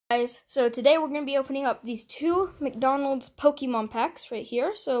Guys, so today we're going to be opening up these two McDonald's Pokemon packs right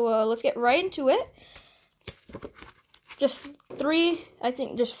here. So let's get right into it. Just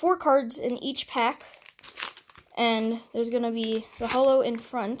just 4 cards in each pack. And there's going to be the holo in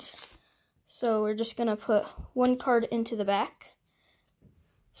front. So we're just going to put 1 card into the back.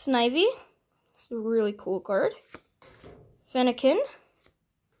 Snivy, it's a really cool card. Fennekin,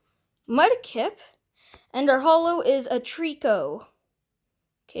 Mudkip, and our holo is a Trico.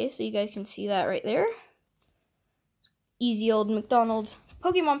 Okay, so you guys can see that right there. Easy old McDonald's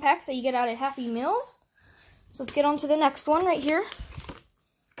Pokemon packs that you get out at Happy Meals. So let's get on to the next one right here.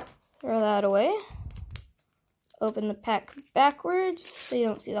 Throw that away. Open the pack backwards so you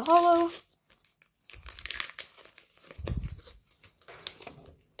don't see the holo.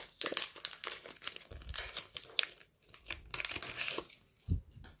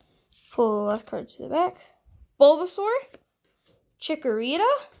 Pull the last card to the back. Bulbasaur, Chikorita,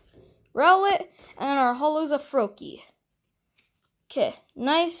 Rowlet, and our holo's a Froakie. Okay,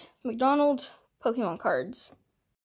 nice McDonald's Pokemon cards.